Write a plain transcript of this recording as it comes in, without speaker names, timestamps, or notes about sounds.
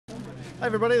Hi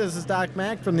everybody, this is Doc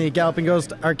Mack from the Galloping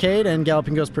Ghost Arcade and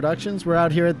Galloping Ghost Productions. We're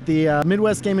out here at the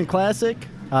Midwest Gaming Classic.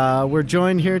 We're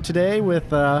joined here today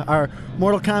with our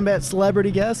Mortal Kombat celebrity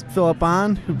guest, Phillip,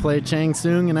 who played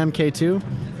Tsung in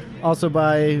MK2. Also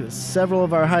by several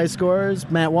of our high scorers,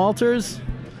 Matt Walters.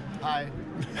 Hi.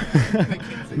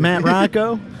 Matt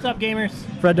Rocco. What's up, gamers?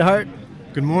 Fred DeHart.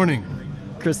 Good morning.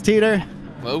 Chris Teter.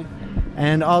 Hello.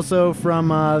 And also from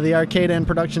the arcade and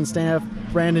production staff,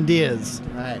 Brandon Diaz.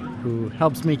 Hi. Who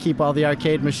helps me keep all the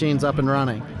arcade machines up and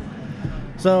running.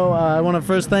 So I want to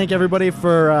first thank everybody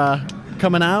for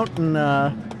coming out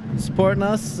and supporting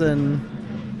us and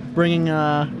bringing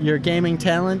your gaming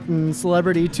talent and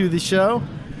celebrity to the show.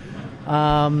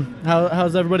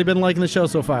 How's everybody been liking the show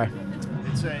so far?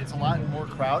 It's a lot more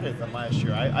crowded than last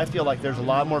year. I feel like there's a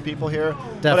lot more people here,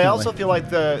 Definitely. but I also feel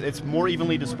like it's more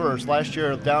evenly dispersed. Last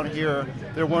year down here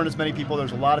there weren't as many people.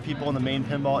 There's a lot of people in the main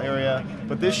pinball area,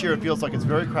 but this year it feels like it's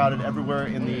very crowded everywhere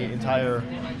in the entire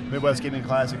Midwest Gaming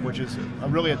Classic, which is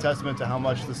really a testament to how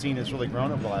much the scene has really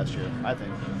grown over the last year, I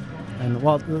think. And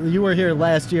Walt, you were here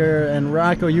last year, and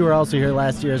Rocco, you were also here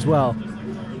last year as well.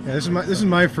 Yeah, this is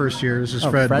my first year. This is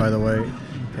Fred, by the way.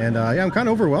 And yeah, I'm kind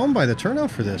of overwhelmed by the turnout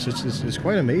for this. It's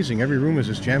quite amazing. Every room is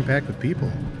just jam-packed with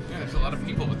people. Yeah, there's a lot of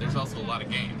people, but there's also a lot of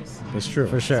games. That's true.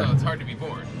 For sure. So it's hard to be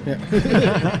bored. Yeah.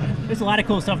 There's a lot of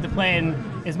cool stuff to play,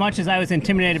 and as much as I was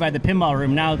intimidated by the pinball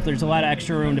room, now there's a lot of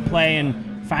extra room to play,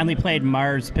 and finally played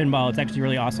Mars pinball. It's actually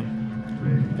really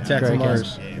awesome. Attack from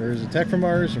Mars. There's Attack from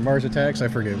Mars or Mars Attacks. I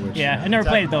forget which. Yeah, I never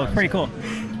played it though. It's pretty cool.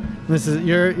 This is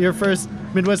your first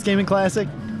Midwest Gaming Classic?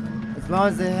 As long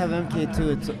as they have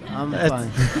MK2, I'm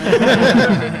fine.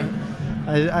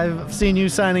 I've seen you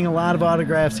signing a lot of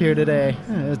autographs here today.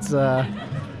 It's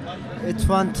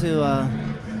fun to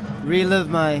relive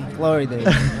my glory days.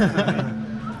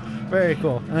 very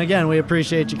cool. And again, we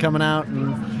appreciate you coming out.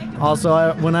 And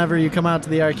also, whenever you come out to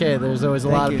the arcade, there's always a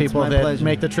lot of people that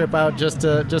make the trip out just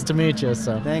to meet you.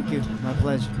 So thank you. My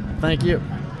pleasure. Thank you.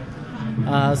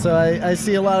 So I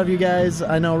see a lot of you guys.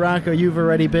 I know, Rocco, you've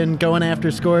already been going after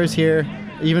scores here.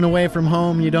 Even away from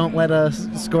home, you don't let a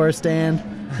score stand.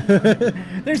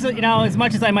 There's, as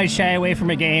much as I might shy away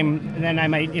from a game, then I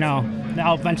might,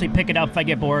 I'll eventually pick it up if I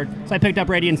get bored. So I picked up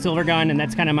Radiant Silvergun, and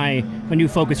that's kind of my new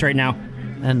focus right now.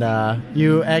 And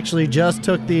you actually just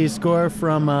took the score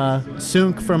from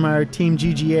Tsung from our Team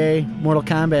GGA Mortal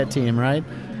Kombat team, right?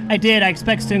 I did. I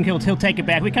expect Tsung he'll take it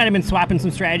back. We kind of been swapping some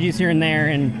strategies here and there,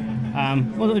 and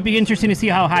well, it'd be interesting to see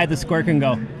how high the score can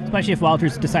go, especially if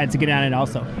Walters decides to get on it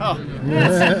also. Oh.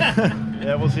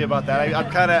 Yeah, we'll see about that. I'm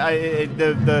kind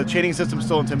of the chaining system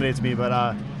still intimidates me, but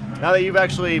now that you've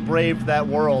actually braved that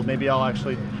world, maybe I'll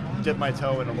actually dip my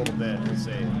toe in a little bit. We'll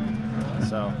see.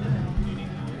 So,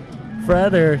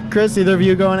 Fred or Chris, either of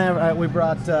you going after? We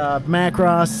brought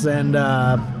Macross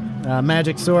and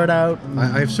Magic Sword out.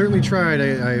 I've certainly tried.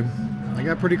 I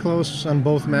got pretty close on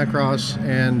both Macross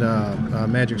and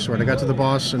Magic Sword. I got to the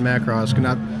boss in Macross, could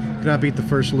not beat the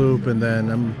first loop, and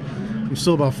then I'm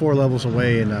still about 4 levels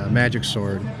away in Magic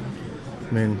Sword.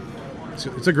 I mean,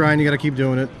 it's a grind. You got to keep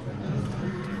doing it,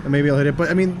 and maybe I'll hit it.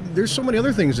 But I mean, there's so many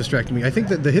other things distracting me. I think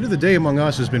that the hit of the day among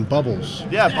us has been Bubbles.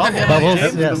 Yeah, Bubbles.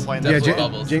 Bubbles. Yes. Yeah,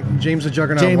 Bubbles. James the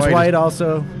Juggernaut. James White is,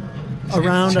 also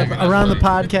around the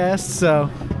podcast. So.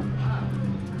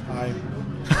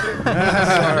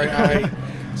 Sorry,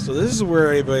 so this is where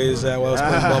everybody's at while I was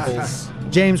playing Bubbles.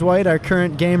 James White, our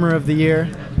current Gamer of the Year.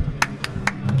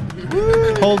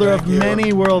 Holder of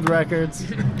many world records.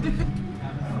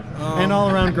 And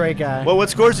all-around great guy. Well, what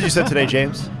scores did you set today,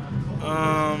 James?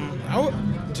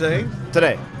 Today?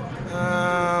 Today.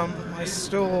 I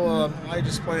still, I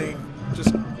just playing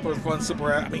just for fun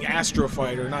Astro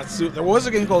Fighter, not there was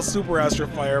a game called Super Astro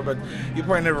Fighter, but you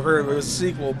probably never heard of it. It was a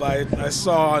sequel, but I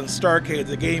saw on Starcade,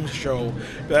 the game show,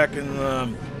 back in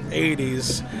the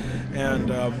 80s, and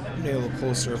maybe a little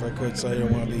closer if I could, so I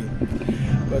don't want to be.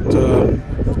 But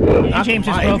James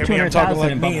just broke 200,000 talking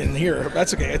like in me Bubbles. in here.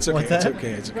 That's okay. It's okay. What's that? It's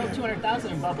okay. It's okay. Broke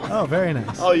 200,000 in Bubbles. Oh, very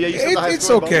nice. Oh yeah, you said the high It's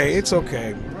score okay. Bubbles? It's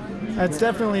okay. That's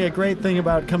definitely a great thing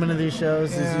about coming to these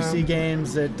shows is you see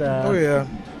games that Oh yeah.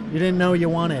 you didn't know you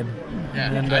wanted.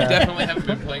 Yeah, And, I definitely haven't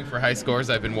been playing for high scores.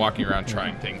 I've been walking around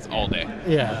trying things all day.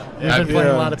 Yeah, you've been playing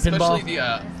a lot of pinball. Especially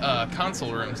the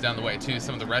console rooms down the way, too.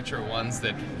 Some of the retro ones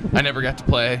that I never got to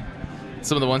play.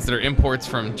 Some of the ones that are imports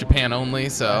from Japan only,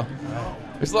 so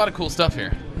there's a lot of cool stuff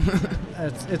here.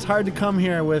 It's hard to come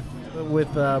here with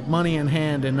money in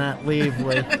hand and not leave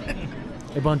with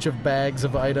a bunch of bags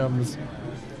of items.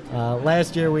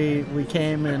 Last year we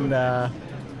came and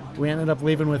we ended up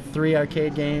leaving with 3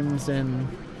 arcade games and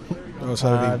Oh, it's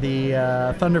heavy.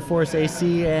 The Thunder Force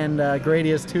AC and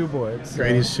Gradius 2 boards. So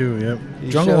Gradius 2, yep.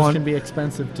 these Jungle shows Hunt. can be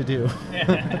expensive to do.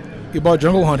 You bought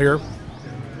Jungle Hunt here.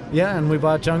 Yeah, and we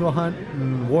bought Jungle Hunt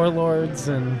and Warlords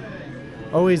and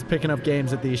always picking up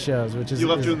games at these shows, which is... You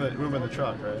left room in the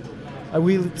truck, right?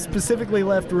 We specifically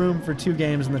left room for 2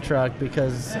 games in the truck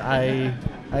because I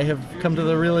have come to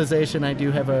the realization I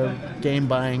do have a game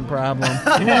buying problem.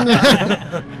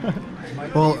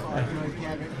 Well,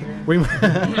 we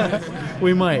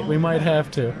might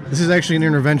have to. this is actually an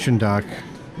intervention, Doc.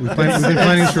 We've been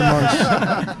planning this for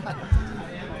months.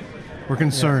 We're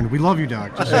concerned. We love you,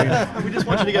 Doc. Just so you know. We just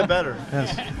want you to get better.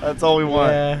 Yes. That's all we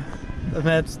want. Yeah, and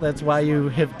that's why you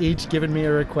have each given me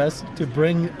a request to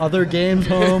bring other games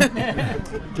home.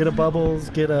 Get a Bubbles,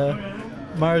 get a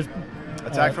Mars.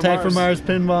 Attack from Attack Mars.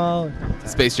 from Mars pinball.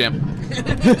 Space Jam.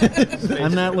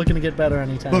 I'm not looking to get better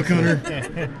anytime Book soon.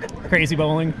 Hunter. Crazy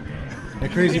bowling. A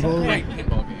crazy bowl.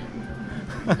 Pinball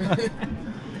game.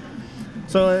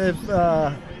 So if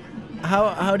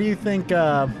how do you think?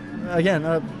 Again,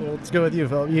 let's go with you,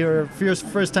 Phil. Your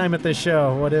first time at this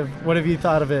show. What have you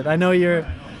thought of it? I know you're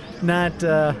not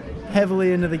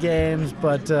heavily into the games,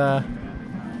 but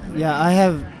Yeah, I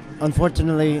have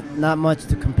unfortunately not much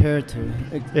to compare to.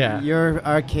 Yeah. Your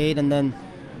arcade, and then,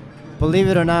 believe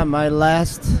it or not, my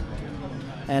last,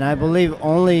 and I believe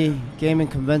only gaming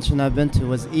convention I've been to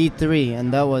was E3,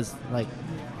 and that was like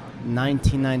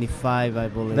 1995, I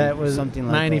believe. that was something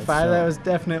like 95. That, so- That was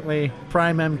definitely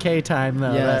prime MK time,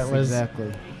 though. Yes, that was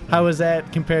exactly. How was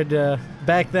that compared to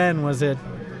back then? Was it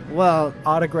Well,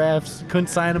 autographs? Couldn't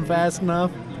sign them fast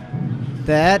enough.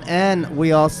 that, and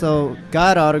we also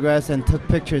got autographs and took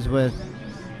pictures with,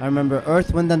 I remember,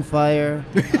 Earth, Wind, and Fire,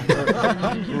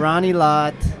 Ronnie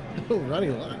Lott, Oh, Ronnie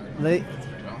Lott.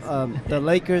 the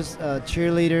Lakers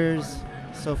cheerleaders,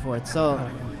 so forth. So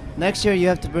next year you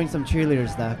have to bring some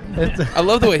cheerleaders, Doc. I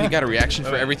love the way he got a reaction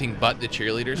for everything but the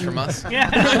cheerleaders from us. Yeah.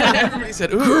 Everybody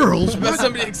said, "Ooh, Girls? about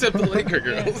somebody except the Laker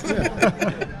girls."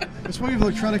 That's why we have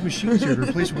electronic machines here to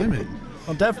replace women.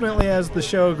 Well, definitely as the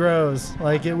show grows.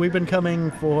 We've been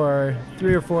coming for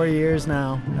 3 or 4 years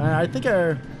now. I think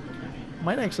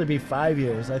might actually be 5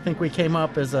 years. I think we came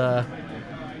up as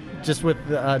just with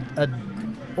a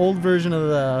old version of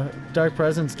the Dark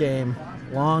Presence game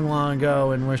long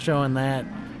ago, and we're showing that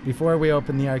before we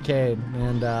opened the arcade.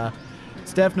 And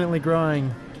it's definitely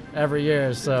growing every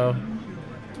year. So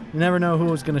you never know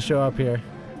who's going to show up here,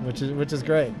 which is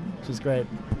great.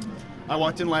 I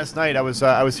walked in last night. I was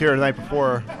here the night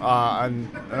before on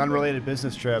an unrelated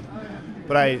business trip,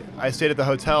 but I stayed at the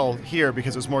hotel here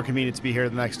because it was more convenient to be here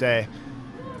the next day.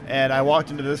 And I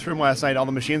walked into this room last night. All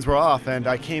the machines were off, and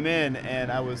I came in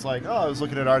and I was like, I was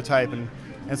looking at R-Type, and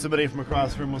somebody from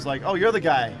across the room was like, "Oh, you're the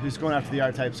guy who's going after the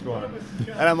R-Type score."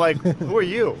 And I'm like, "Who are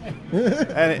you?"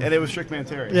 And it was Strickman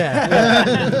Terry.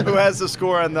 Yeah. Who has the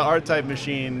score on the R-Type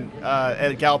machine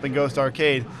at Galloping Ghost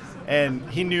Arcade. And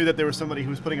he knew that there was somebody who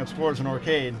was putting up scores in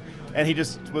arcade, and he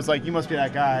just was like, "You must be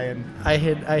that guy." And I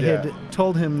had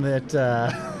told him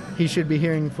that he should be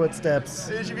hearing footsteps.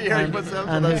 He should be hearing footsteps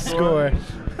on on his that score.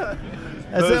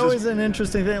 That's Those always an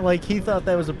interesting thing. Like, he thought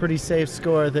that was a pretty safe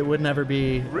score that would never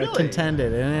be Really?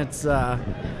 contended, and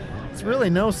it's really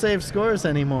no safe scores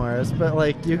anymore. But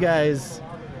like, you guys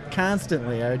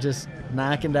constantly are just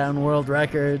knocking down world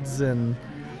records and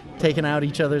taking out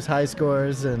each other's high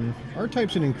scores. And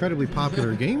R-Type's an incredibly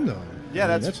popular game, though. yeah, I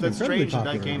mean, that's an incredibly strange that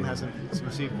popular game game. hasn't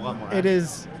received a lot more. it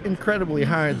is incredibly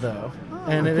hard, though.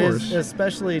 And of it is, course.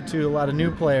 especially to a lot of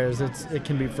new players, it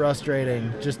can be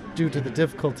frustrating just due to the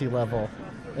difficulty level.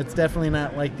 It's definitely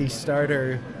not like the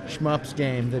starter shmups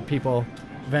game that people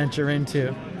venture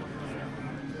into.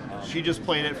 She just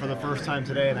played it for the first time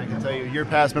today, and I can tell you, your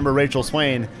past member Rachel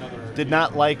Swain did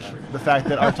not like the fact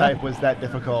that R-Type was that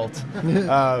difficult.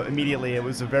 Immediately, it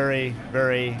was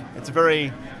it's a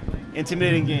very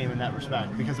intimidating game in that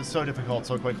respect because it's so difficult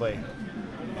so quickly.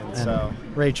 And so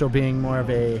Rachel being more of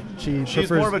she's she's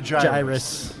more of a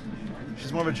gyrus.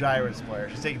 She's more of a gyrus player.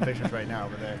 She's taking pictures right now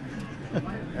over there.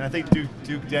 And I think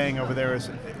Duke Dang over there is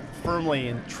firmly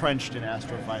entrenched in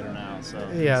Astro Fighter now, so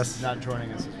Yes. he's not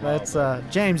joining us as well.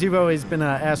 That's James. You've always been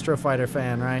an Astro Fighter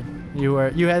fan, right? Do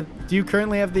you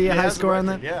currently have the He high has the score on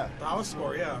record, that? Yeah, The house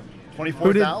score, yeah.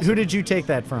 24,000. Who did you take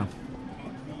that from?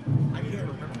 I can't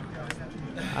remember.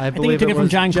 I you believe took it from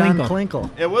was John John Klinkle.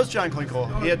 Klinkle. It was John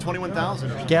Klinkle. He had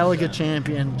 21,000 or something. Galaga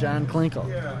champion John Klinkle.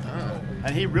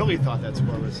 And he really thought that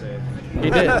score was safe. He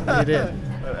did. He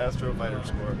did. That Astro Fighter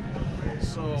score.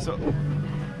 So, So,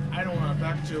 I don't know.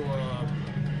 Back to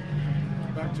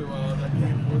that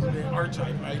game. What was the name?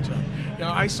 R-Type.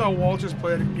 Yeah, I saw Walters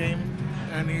play that game,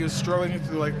 and he was struggling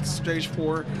through like stage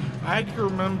 4. I can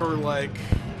remember like,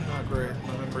 not great,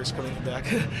 my memory's coming back.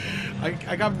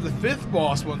 I got to the 5th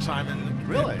boss one time,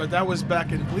 but that was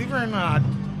back in, believe it or not,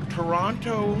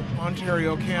 Toronto,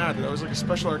 Ontario, Canada. There was like a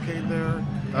special arcade there.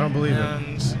 I don't believe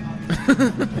it.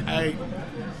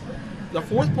 The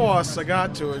 4th boss I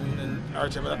got to in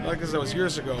Artem, like I said, that was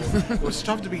years ago. It was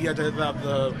tough to beat. You had to have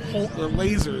the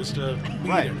lasers to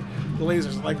beat him. The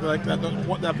lasers, like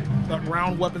that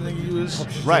round weapon that you use.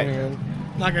 Right.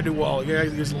 Not gonna do well. You gotta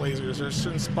use the lasers. There's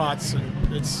certain spots,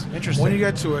 and it's interesting. When you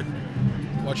get to it,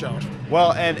 watch out.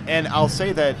 Well, and I'll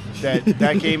say that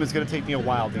game is gonna take me a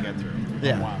while to get through.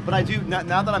 Yeah. But I do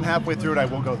now that I'm halfway through it, I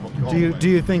will go. Do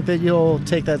you think that you'll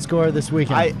take that score this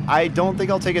weekend? I don't think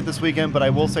I'll take it this weekend, but I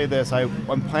will say this: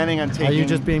 I'm planning on taking. Are you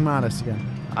just being modest again?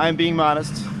 I'm being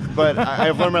modest, but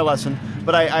I've learned my lesson.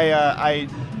 But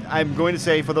I'm going to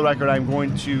say, for the record, I'm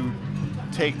going to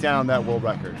take down that world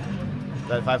record,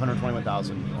 that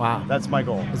 521,000. Wow. That's my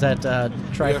goal. Is that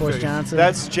Triforce Johnson?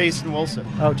 That's Jason Wilson.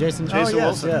 Oh, Jason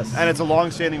Wilson. Yes. And it's a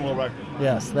long-standing world record.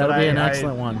 Yes, that would be an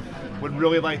excellent one. Would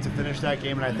really like to finish that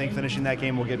game, and I think finishing that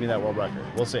game will get me that world record.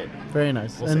 We'll see. Very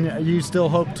nice. We'll and see. You still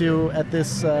hope to, at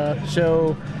this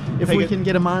show, if we can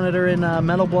get a monitor in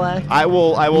metal black? I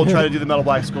will try to do the metal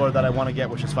black score that I want to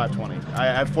get, which is 520. I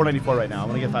have 494 right now. I'm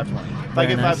going to get 520. If I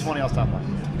get 520, I'll stop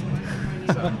playing.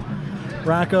 So.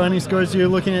 Rocco, any scores you're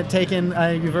looking at taking?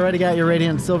 You've already got your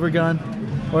Radiant Silver Gun,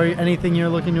 or anything you're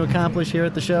looking to accomplish here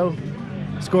at the show,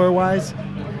 score-wise?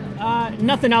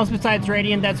 Nothing else besides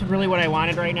Radiant. That's really what I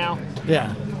wanted right now.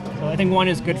 Yeah. So I think 1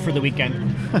 is good for the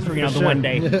weekend. For the sure. one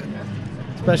day.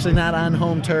 Especially not on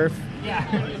home turf. Yeah.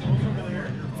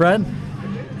 Fred?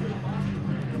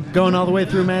 Going all the way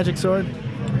through Magic Sword?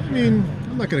 I mean,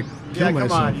 I'm not going to kill myself.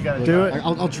 Come on, you got to do it.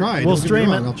 I'll try. We'll stream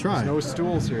it. I'll try. There's no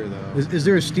stools here, though. Is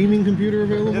there a steaming computer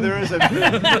available? Yeah, there is.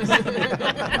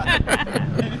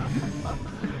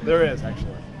 There is, actually.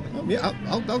 Yeah,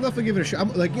 I'll definitely give it a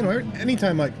shot.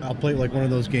 Anytime I'll play like one of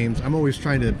those games, I'm always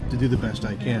trying to do the best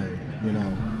I can,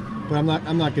 But I'm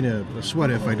not going to sweat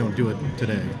if I don't do it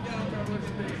today.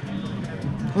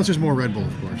 Unless there's more Red Bull,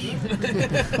 of course.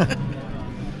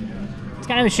 It's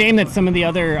kind of a shame that some of the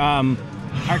other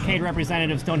arcade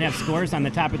representatives don't have scores on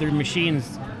the top of their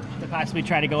machines to possibly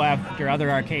try to go after other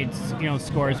arcades,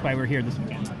 scores while we're here this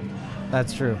weekend.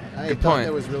 That's true. I thought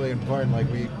that was really important. Like,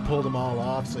 we pulled them all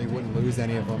off so you wouldn't lose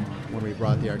any of them when we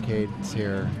brought the arcades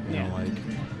here.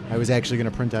 I was actually going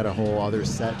to print out a whole other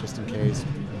set just in case.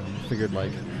 Figured,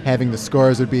 having the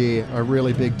scores would be a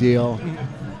really big deal.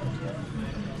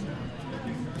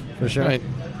 For sure. Right.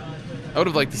 I would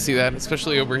have liked to see that,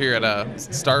 especially over here at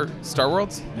Star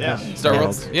Worlds. Yeah. Star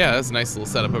Worlds. Yeah, that's a nice little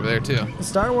setup over there too.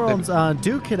 Star Worlds.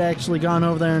 Duke had actually gone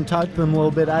over there and talked to them a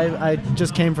little bit. I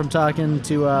just came from talking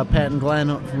to Pat and Glenn,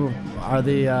 who are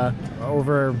the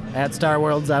over at Star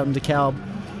Worlds out in DeKalb.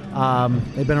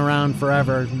 They've been around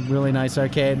forever. Really nice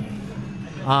arcade.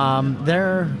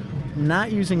 They're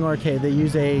not using arcade. They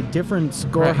use a different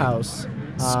score house.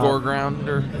 Score ground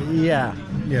or yeah.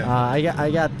 I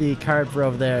got the card for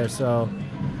over there, so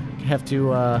have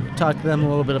to talk to them a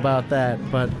little bit about that.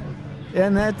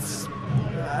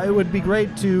 It would be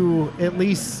great to at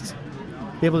least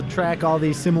be able to track all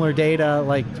these similar data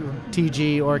like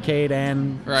TG, Arcade,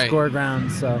 and Score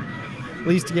Grounds. So at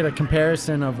least to get a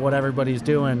comparison of what everybody's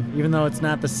doing, even though it's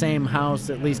not the same house,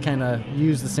 at least kind of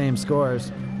use the same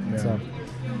scores. Yeah. So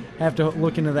have to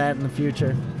look into that in the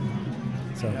future.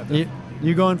 So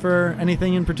you going for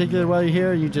anything in particular while you're here,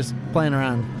 or are you just playing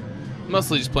around?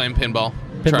 Mostly just playing pinball,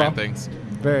 trying things.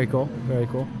 Very cool, very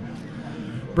cool.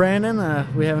 Brandon,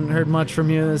 we haven't heard much from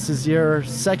you. This is your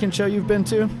second show you've been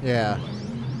to? Yeah.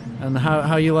 And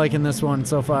how you liking this one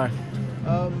so far?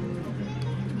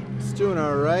 It's doing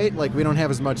all right. We don't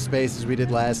have as much space as we did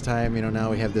last time.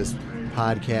 Now we have this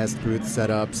podcast booth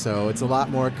set up, so it's a lot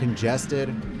more congested.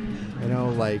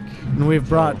 And we've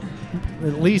brought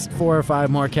at least 4 or 5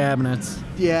 more cabinets.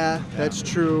 Yeah, that's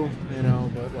true.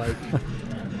 But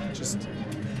just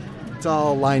it's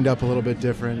all lined up a little bit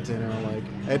different.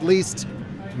 At least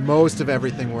most of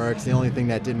everything works. The only thing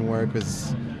that didn't work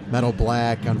was metal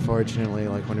black, unfortunately.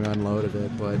 When we unloaded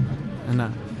it, but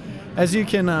and as you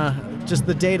can just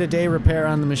the day-to-day repair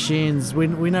on the machines. We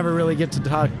never really get to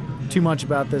talk too much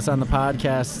about this on the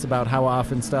podcast about how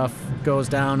often stuff goes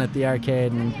down at the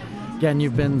arcade. And again,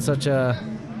 you've been such a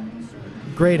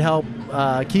great help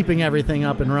keeping everything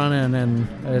up and running, and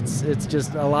it's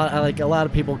just a lot. A lot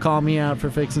of people call me out for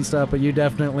fixing stuff, but you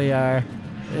definitely are.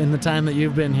 In the time that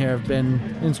you've been here, have been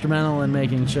instrumental in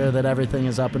making sure that everything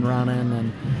is up and running,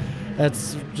 and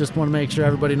that's just want to make sure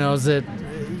everybody knows that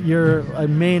you're a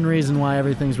main reason why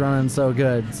everything's running so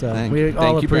good. So we all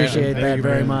Thank you, appreciate Brandon. that Thank you,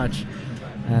 very Brandon. much.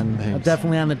 And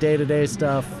definitely on the day-to-day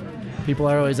stuff, people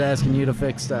are always asking you to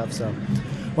fix stuff. So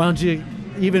why don't you,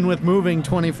 even with moving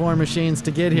 24 machines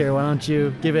to get here, why don't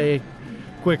you give a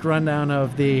quick rundown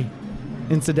of the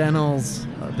incidentals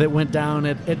that went down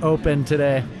at Open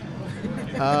today?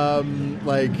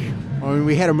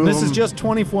 We had to move This is them. just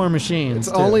 24 machines.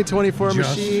 It's too. only 24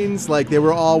 Just. machines. Like, they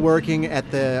were all working at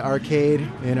the arcade.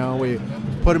 You know, we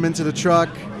put them into the truck,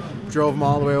 drove them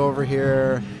all the way over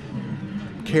here,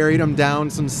 carried them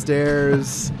down some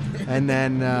stairs, and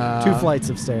then 2 flights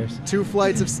of stairs. 2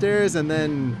 flights of stairs, and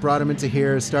then brought them into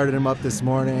here. Started them up this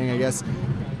morning. I guess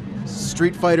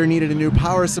Street Fighter needed a new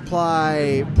power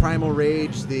supply. Primal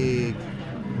Rage, the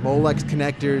Molex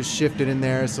connectors shifted in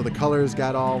there, so the colors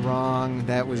got all wrong.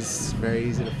 That was very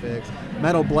easy to fix.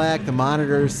 Metal Black, the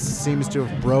monitor seems to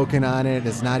have broken on it.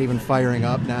 It's not even firing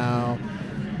up now.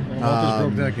 Walters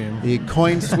broke that game. The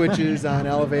coin switches on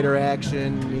elevator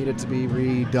action needed to be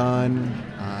redone.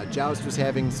 Joust was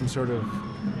having some sort of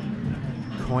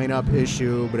coin up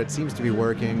issue, but it seems to be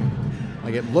working.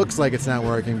 Like, it looks like it's not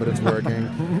working, but it's working.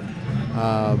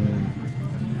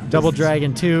 Double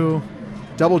Dragon 2.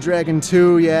 Double Dragon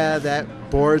 2, yeah,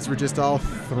 that boards were just all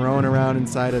thrown around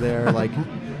inside of there. Like,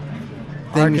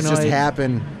 things just Arkanoid.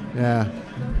 happen. Yeah.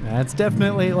 Yeah, it's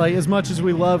definitely, like, as much as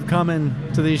we love coming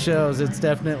to these shows, it's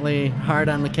definitely hard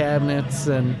on the cabinets,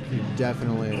 and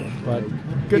Definitely. but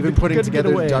Like, good even to- putting good to get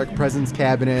together away. Dark Presence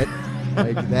cabinet,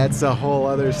 like, that's a whole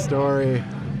other story.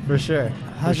 for sure.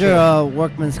 How's For your sure.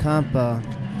 workman's comp back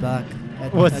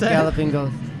at, What's at that? Galloping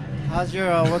Ghost? How's your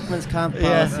workman's comp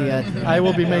policy Yeah, at I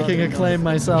will be making a claim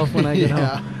myself when I get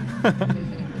Yeah. home.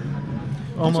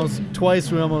 Almost twice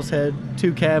we almost had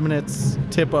 2 cabinets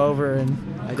tip over and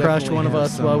I crushed definitely one of have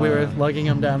us some, while we were lugging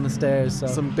them down the stairs. So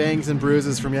Some bangs and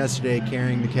bruises from yesterday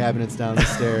carrying the cabinets down the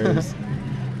stairs.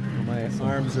 My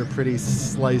arms are pretty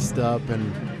sliced up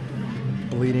and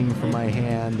bleeding from my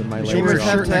hand, and my should legs wear are a all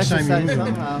shirt next time you exercise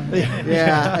move them. somehow.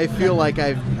 Yeah, I feel like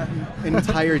I've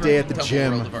entire day at the Double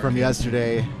gym world of from arcade.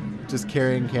 yesterday, just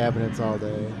carrying cabinets all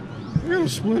day. I got a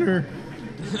splinter.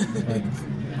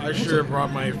 I should have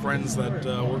brought my friends that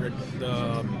work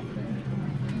at.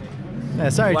 yeah,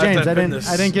 sorry, Lifetime James, Fitness.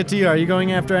 I didn't get to you. Are you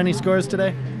going after any scores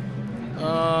today?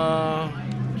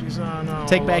 Geez, no.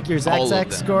 Take back your All of Zack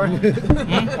them. score.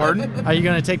 Pardon? Are you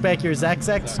going to take back your Zack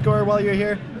score while you're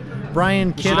here?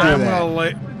 Brian do Kidda, I'm that. gonna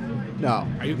let. No.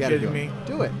 Are you gotta kidding do it. me?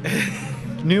 Do it.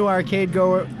 new arcade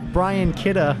goer Brian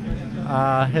Kidda,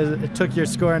 took your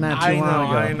score not too I know, long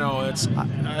ago. I know. It's.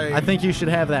 I think you should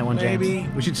have that one, James. maybe.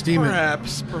 We should steam it.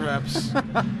 Perhaps.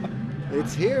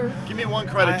 It's here. Give me 1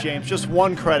 credit, James. Just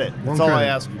 1 credit. That's all I credit.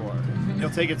 ask for. He'll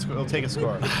take it. He'll take a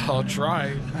score. I'll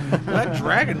try. That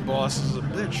dragon boss is a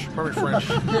bitch. Probably French.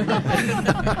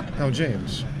 Now,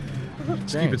 James.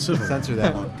 Let's keep it civil. Censor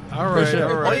that one. All right, sure.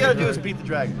 all right. All you gotta do is beat the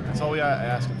dragon. That's all we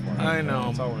ask him for. I know.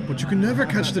 That's all we're But you can never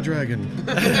catch the dragon.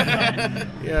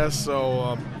 Yeah,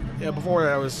 so, before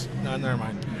that I was, no, never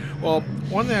mind. Well,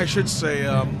 one thing I should say,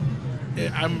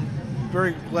 I'm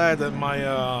very glad that my,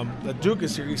 that Duke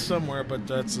is here. He's somewhere, but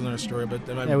that's another story. But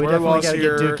my Yeah, we definitely brother-in-law's got to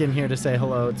here, get Duke in here to say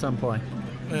hello at some point.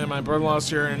 and my brother-in-law's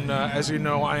here, and as you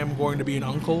know, I am going to be an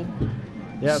uncle.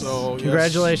 Yes. So, yes.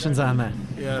 Congratulations on that.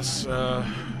 Yes,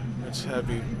 it's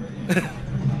heavy.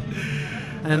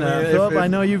 And if- Phillip, if- I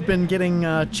know you've been getting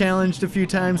challenged a few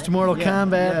times to Mortal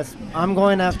Kombat. Yes, I'm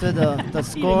going after the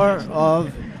score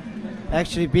of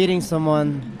actually beating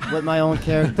someone with my own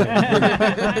character,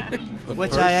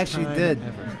 which I actually did.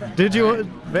 Did you?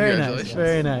 Very nice. Congratulations.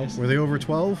 Very nice. Were they over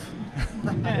 12?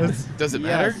 Does it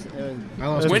matter? Yes, I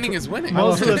lost Winning is winning.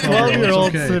 Most of the It's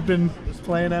 12-year-olds okay. have been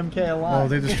playing MK a lot. Oh,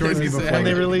 they destroyed me before. When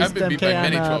they released I've been beat MK by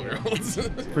many on, 12-year-olds.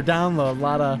 for download, a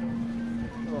lot of.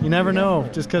 You never know.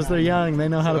 Just because they're young, they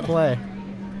know how to play.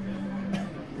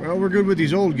 Well, we're good with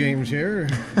these old games here.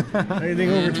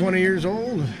 Anything over 20 years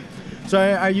old? So,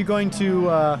 are you going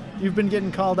to? You've been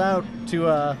getting called out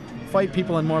to fight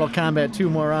people in Mortal Kombat 2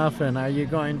 more often. Are you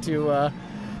going to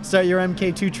start your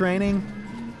MK2 training?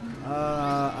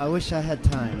 I wish I had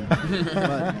time,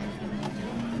 but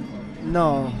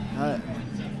no.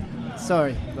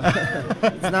 Sorry, but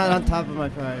it's not on top of my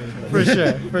priority. For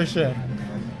sure, for sure.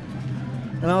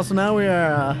 And also now we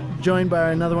are joined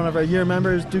by another one of our year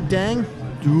members, Duke Dang.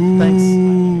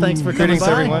 Thanks for coming Greetings,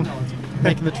 by. everyone.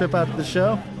 Making the trip out to the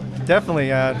show. Definitely.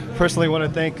 Personally want to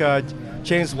thank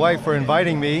James' wife for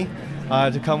inviting me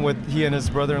to come with he and his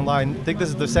brother-in-law. I think this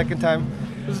is the second time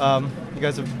you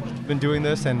guys have been doing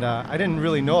this, and I didn't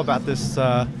really know about this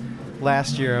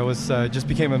last year. I was just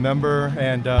became a member,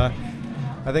 and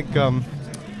I think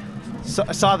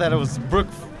I saw that it was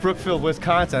Brookfield,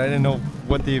 Wisconsin. I didn't know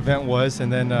what the event was,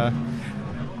 and then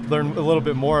learned a little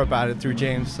bit more about it through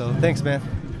James. So thanks, man.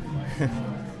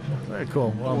 Very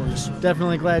cool. Well,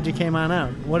 definitely glad you came on out.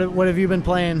 What have you been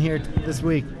playing here this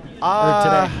week or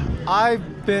today?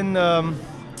 I've been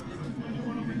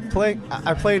playing.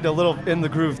 I played a little In the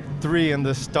Groove 3 in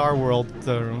the Star World.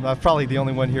 I'm probably the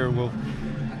only one here who will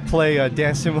play a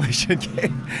dance simulation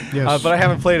game. Yes. But I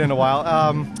haven't played in a while.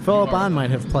 Phillip on might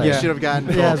have played. You should have gotten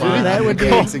Yeah, Phillip on. that would be.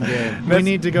 Dancing game. We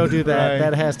need to go do that. Right.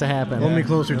 That has to happen. Hold me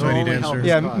closer, It'll Tiny only help Dancer. us.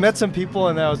 Yeah, Cause. met some people,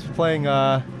 and I was playing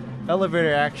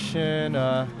Elevator Action,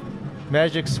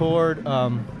 Magic Sword. A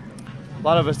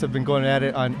lot of us have been going at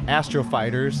it on Astro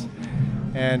Fighters.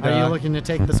 And Are you looking to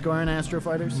take the score in Astro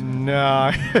Fighters?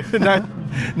 No,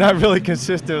 not really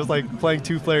consistent. It was like playing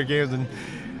 2-player games, and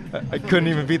I couldn't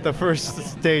even beat the first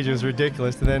stage. It was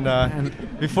ridiculous. And then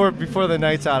before the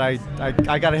night's out, I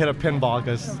got to hit a pinball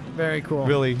because Very cool.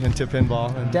 really into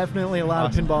pinball. And Definitely a lot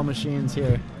of pinball machines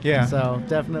here. Yeah. So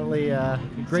definitely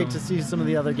great to see some of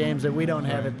the other games that we don't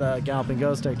have at the Galloping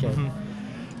Ghost Arcade.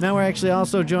 Now we're actually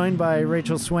also joined by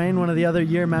Rachel Swain, one of the other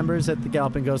year members at the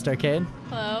Galloping Ghost Arcade.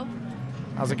 Hello.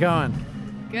 How's it going?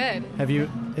 Good. Have you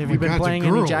my been God, it's a playing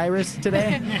any girl. gyrus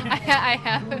today?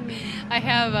 I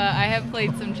have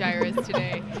played some gyrus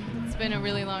today. It's been a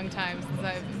really long time since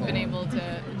I've been able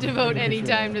to devote any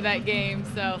time to that game.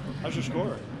 So, How's your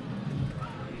score?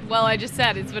 well, I just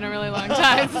said it's been a really long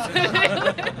time.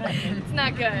 It's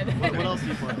not good. What else do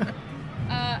you play?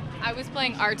 I was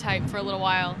playing R-Type for a little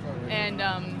while, and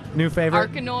New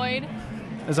favorite? Arkanoid.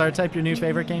 Is R-Type your new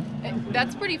favorite game?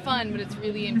 That's pretty fun, but it's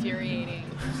really infuriating.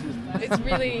 It's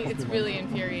really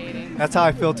infuriating. that's how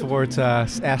I feel towards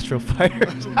Astro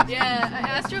Fighters. Yeah,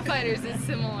 Astro Fighters is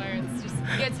similar. It's just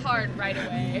it gets hard right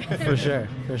away. For sure,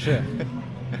 for sure.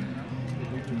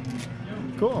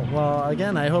 Cool. Well,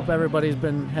 again, I hope everybody's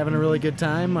been having a really good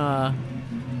time.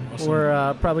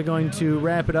 We're probably going to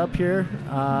wrap it up here,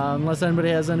 unless anybody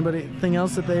has anything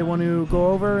else that they want to go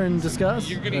over and discuss.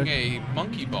 You're getting a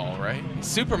monkey ball, right?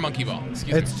 Super monkey ball.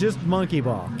 Excuse me. It's just monkey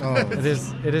ball. Oh. It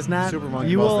is not. Super Monkey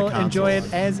you Ball's the will enjoy it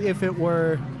console. as if it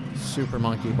were Super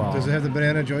Monkey Ball. Does it have the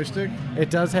banana joystick? It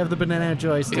does have the banana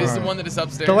joystick. It is the one that is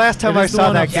upstairs. The last time It I is the saw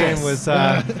one that upstairs. game was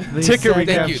The Ticket second-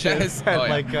 Thank you. Redemption. That is- Had oh, yeah.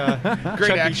 like Great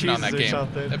Chuck E. action on Cheese's that or game.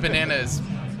 something. The banana is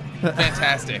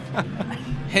fantastic.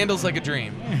 Handles like a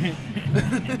dream.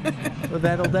 Well,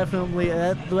 that'll definitely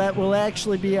that will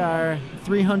actually be our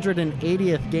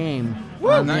 380th game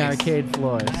on the Nice. arcade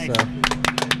floor. So,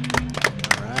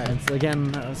 it's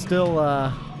again still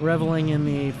reveling in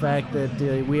the fact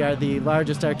that we are the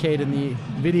largest arcade in the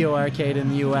video arcade in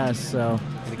the U.S. So,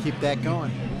 Gotta keep that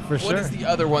going. for What sure. is the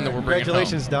other one that we're bringing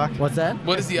Congratulations, Doc. What's that? home?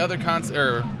 What is the other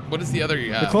what is the other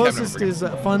The closest is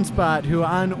Fun Spot, who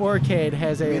on Orcade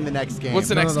has In the a next game. What's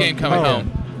the next game coming Oh.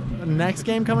 home? next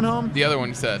game coming home. The other one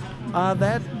you said.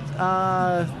 That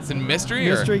It's a mystery.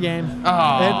 mystery or? game.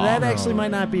 Oh, That actually might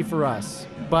not be for us.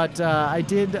 But I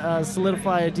did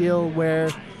solidify a deal where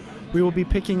we will be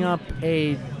picking up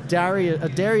a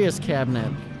Darius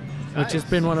cabinet, which has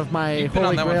been one of my You've been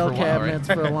on holy that one grail for a while, right? cabinets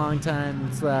for a long time.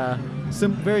 It's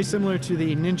very similar to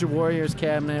the Ninja Warriors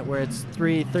cabinet, where it's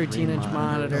three 13-inch Oh,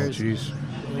 monitors, jeez.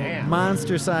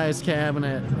 monster-sized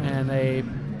cabinet, and a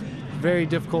very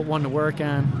difficult one to work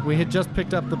on. We had just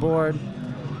picked up the board,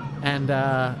 and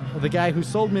the guy who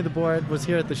sold me the board was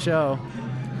here at the show,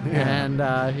 and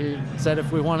he said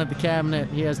if we wanted the cabinet,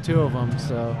 he has 2 of them.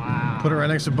 So Put it right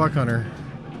next to Buck Hunter.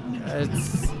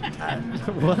 it's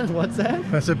what's that?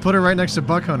 I said put it right next to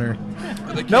Buck Hunter.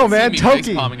 They can't No, see man, me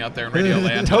Toki. palming out there in Radio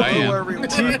Land. but I Toki. am. Wherever you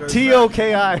want, because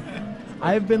T-O-K-I.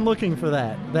 I've been looking for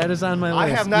that. That is on my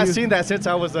list. I have not seen that since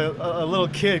I was a little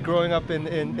kid growing up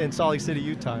in Salt Lake City,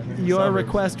 Utah. in the Your suburbs.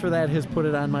 request for that has put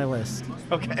it on my list.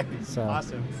 Okay. So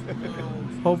Awesome.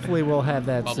 hopefully we'll have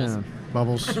that Bubbles. soon.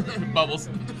 Bubbles. Bubbles.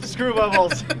 Screw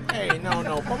Bubbles. Hey, no.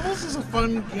 Bubbles is a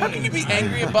fun game. How can you be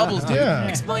angry at Bubbles, dude? Yeah.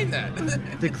 Explain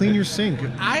that. They clean your sink.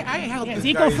 I help Yeah, you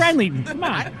it's guys. eco-friendly. Come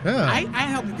on. Yeah. I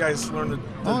help you guys learn the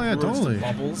Oh, yeah, words to totally.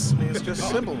 Bubbles. I mean, it's just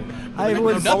simple. I When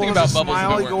was- Nothing about is a Bubbles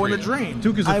smile, would you go work in the for you. drain.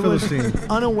 Duke is a I was Philistine.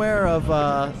 unaware of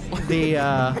the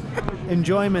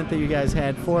enjoyment that you guys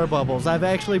had for Bubbles. I've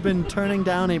actually been turning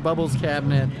down a Bubbles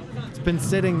cabinet. It's been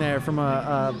sitting there from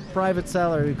a private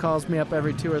seller who calls me up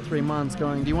every 2 or 3 months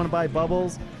going, do you want to buy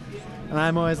Bubbles? And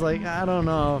I'm always like, I don't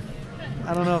know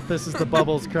if this is the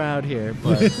Bubbles crowd here.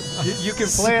 But You can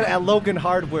play it at Logan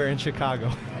Hardware in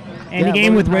Chicago. Any Yeah,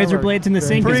 game with Logan razor Howard. blades in the Free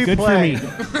sink is good for me.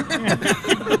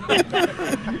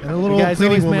 And a you little guys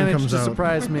cleaning always woman manage comes to out.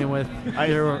 surprise me with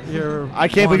your I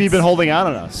can't believe you've been wants. holding out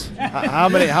on us.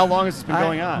 How long has this been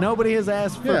going on? Nobody has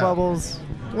asked for Yeah. Bubbles.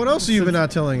 What else have you been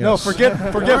not telling No, us? forget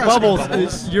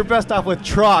Bubbles. You're best off with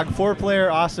Trog,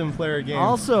 4-player, awesome player game.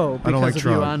 Also, I don't because like of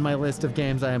you Trog. on my list of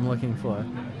games I am looking for.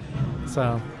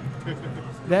 So,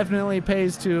 definitely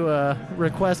pays to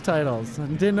request titles.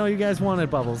 Didn't know you guys wanted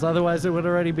Bubbles. Otherwise, it would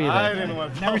already be there. I didn't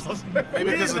want Bubbles. Maybe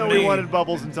We because didn't of know we me. wanted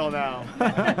Bubbles until now.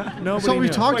 Nobody That's all we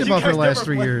knew. talked Well, you about for guys the last never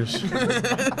 3 years.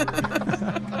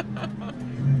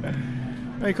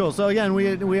 Very cool. So again,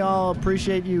 we all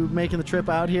appreciate you making the trip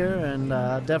out here, and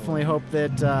definitely hope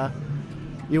that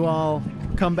you all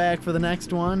come back for the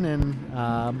next one.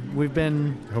 And we've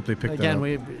been I hope they pick again.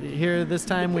 that up. We here this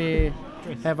time we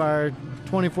have our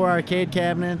 24 arcade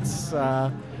cabinets.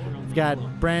 We've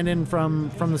got Brandon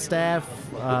from the staff,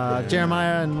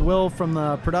 Jeremiah and Will from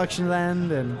the production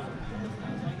end, and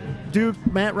Duke,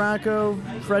 Matt Rocco,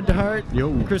 Fred DeHart,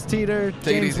 Yo. Chris Teter, Take it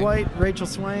James easy. White, Rachel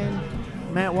Swain,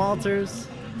 Matt Walters.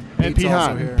 And Pete also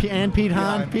Hahn. here. And Pete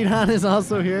Hahn. Pete Hahn is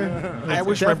also here. I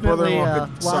wish my Definitely brother-in-law a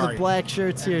could. lot Sorry. of black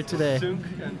shirts here today. Tsung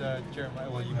and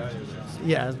Jeremiah. Well, you mentioned it.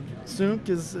 Yeah, Tsung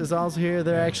is also here.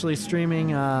 They're actually streaming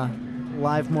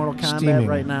live Mortal Kombat Steaming.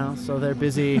 right now, so they're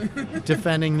busy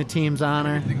defending the team's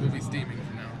honor. I think we'll be steaming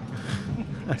from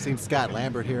now. I've seen Scott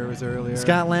Lambert here was earlier.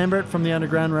 Scott Lambert from the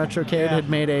Underground Retrocade had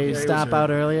made a he was stop here.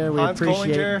 out earlier. We Hans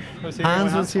appreciate Kollinger was here.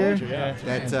 Hans was here. Yeah.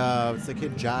 That was the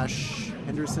kid Josh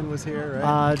Henderson was here,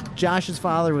 right? Josh's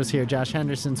father was here. Josh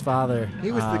Henderson's father.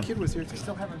 He was the kid was here too.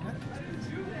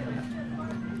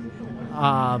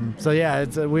 So yeah,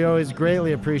 we always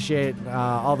greatly appreciate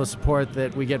all the support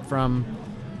that we get from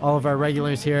all of our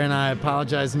regulars here, and I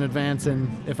apologize in advance and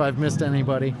if I've missed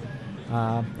anybody.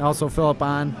 Also, Phillip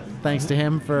on, thanks to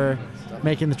him for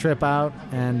making the trip out,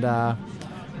 and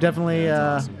definitely.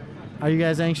 Are you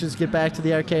guys anxious to get back to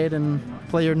the arcade and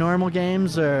play your normal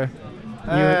games, or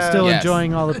you're still Yes.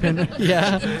 enjoying all the pin?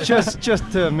 Yeah.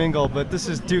 just to mingle, but this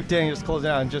is Duke Daniels closing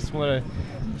out, and just want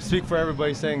to speak for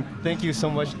everybody saying thank you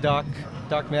so much, Doc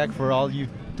Mack, for all you've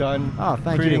done Oh,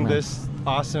 thank you, creating man. this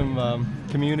awesome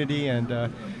community,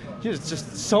 and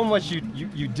just so much you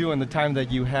do in the time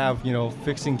that you have,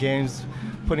 fixing games,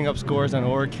 putting up scores on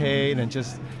Orcade, and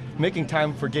just making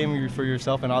time for gaming for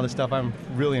yourself and all this stuff. I'm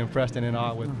really impressed and in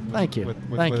awe with. Thank you. With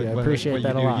Thank you. I appreciate what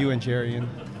that you a do, lot. you and Jerry and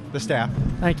the staff.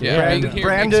 Thank you. Yeah, Brandon- being here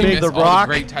Brandon, makes me The miss all Rock.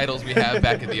 the great titles we have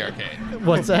back at the arcade.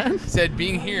 What's that? Said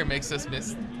being here makes us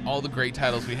miss all the great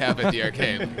titles we have at the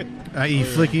arcade. I.e.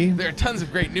 Flicky. There are tons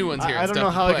of great new ones here. I and don't stuff know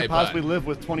how to I play, could possibly but live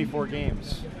with 24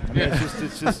 games. I mean,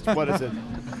 it's just what is it?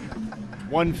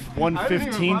 One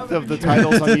 1/15th of the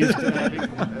titles I'm used to having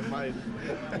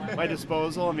at my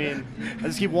disposal. I mean, I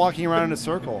just keep walking around in a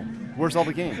circle. Where's all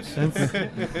the games?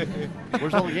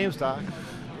 Where's all the games, Doc?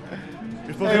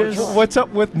 You're supposed to What's up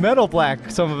with Metal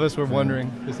Black? Some of us were wondering.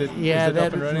 Is it Yeah, is it that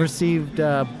up and running? received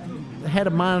had a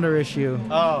monitor issue.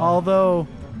 Oh. Although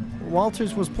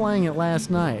Walters was playing it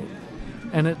last night,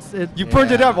 and You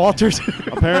burned it up, Walters.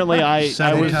 Apparently, I was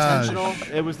Sabotage.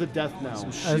 intentional. It was the death knell.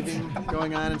 Shitting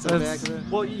going on inside the back That's- of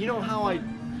it. Well, you know how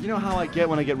I get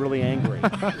when I get really angry.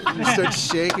 You start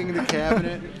shaking the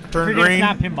cabinet. Turn Forget it's green.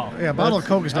 not pinball. Yeah, a bottle of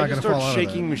Coke is I not going just to fall start out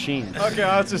shaking machines. Okay,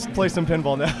 let's just play some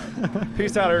pinball now.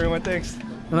 Peace out, everyone. Thanks.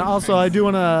 And also, I do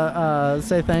want to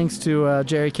say thanks to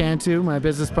Jerry Cantu, my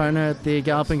business partner at the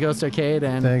Galloping Ghost Arcade,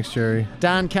 and Thanks, Jerry.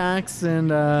 Don Cox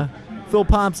and Phil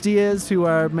Pops Diaz, who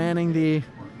are manning the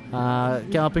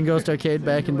Galloping Ghost Arcade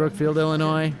back in Brookfield,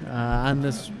 Illinois, on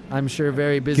this, I'm sure,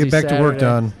 very busy Get back to work,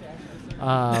 Saturday.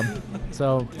 Don.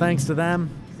 So thanks to them.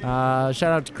 Shout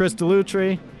out to Chris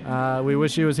Delutri. We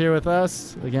wish he was here with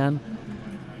us again.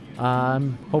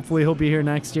 Hopefully he'll be here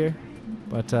next year.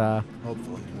 But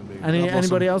Hopefully.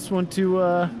 anybody else want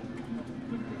to?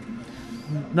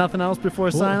 Nothing else before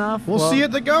sign off. We'll see you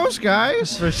at the Ghost,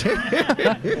 guys. Well,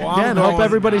 Again, I'm hope going-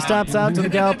 everybody stops out to the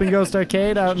Galloping Ghost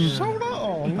Arcade out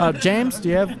in. James, do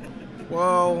you have?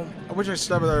 Well, I wish I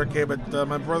stopped at the arcade, but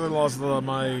my brother-in-law's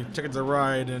my ticket to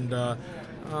ride, and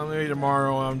maybe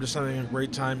tomorrow. I'm just having a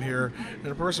great time here.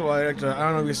 And first of all, I don't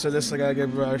know if you said this, I gotta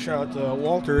give a shout out to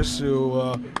Walters, who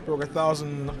broke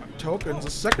 1,000 tokens.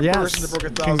 The second Yes. person to break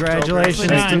 1,000 Congratulations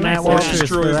tokens. to Matt Walters Yours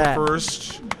truly for is the that.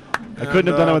 first. I couldn't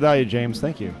have done it without you, James.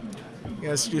 Thank you.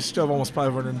 Yes, you still have almost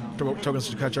 500 tokens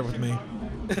to catch up with me.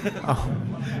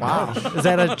 Wow. Is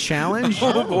that a challenge?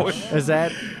 Oh boy. Is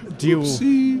that? Do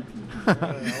you?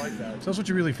 Tell us what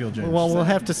you really feel, James. Well, we'll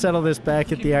have to settle this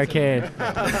back at the arcade.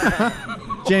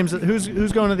 James,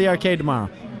 who's going to the arcade tomorrow?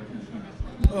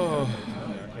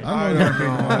 I don't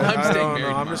know. I staying don't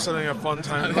married know. I'm just having a fun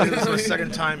time. This is my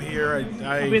second time here.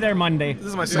 I'll be there Monday. This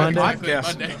is my second Monday?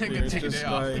 podcast. Monday. I can It's take a just, day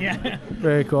off. Yeah.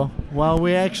 Very cool. Well,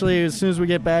 we actually, as soon as we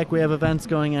get back, we have events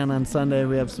going on Sunday.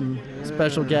 We have some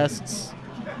special guests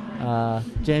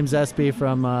James Espy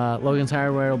from Logan's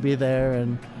Hardware will be there,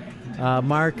 and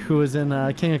Mark, who is in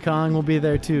King of Kong, will be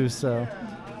there too. So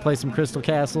play some Crystal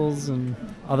Castles and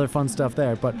other fun stuff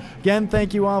there. But again,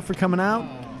 thank you all for coming out.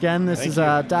 Again, this is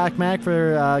Doc Mack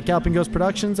for Galloping Ghost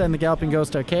Productions and the Galloping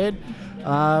Ghost Arcade.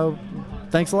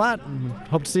 Thanks a lot.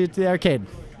 Hope to see you at the arcade.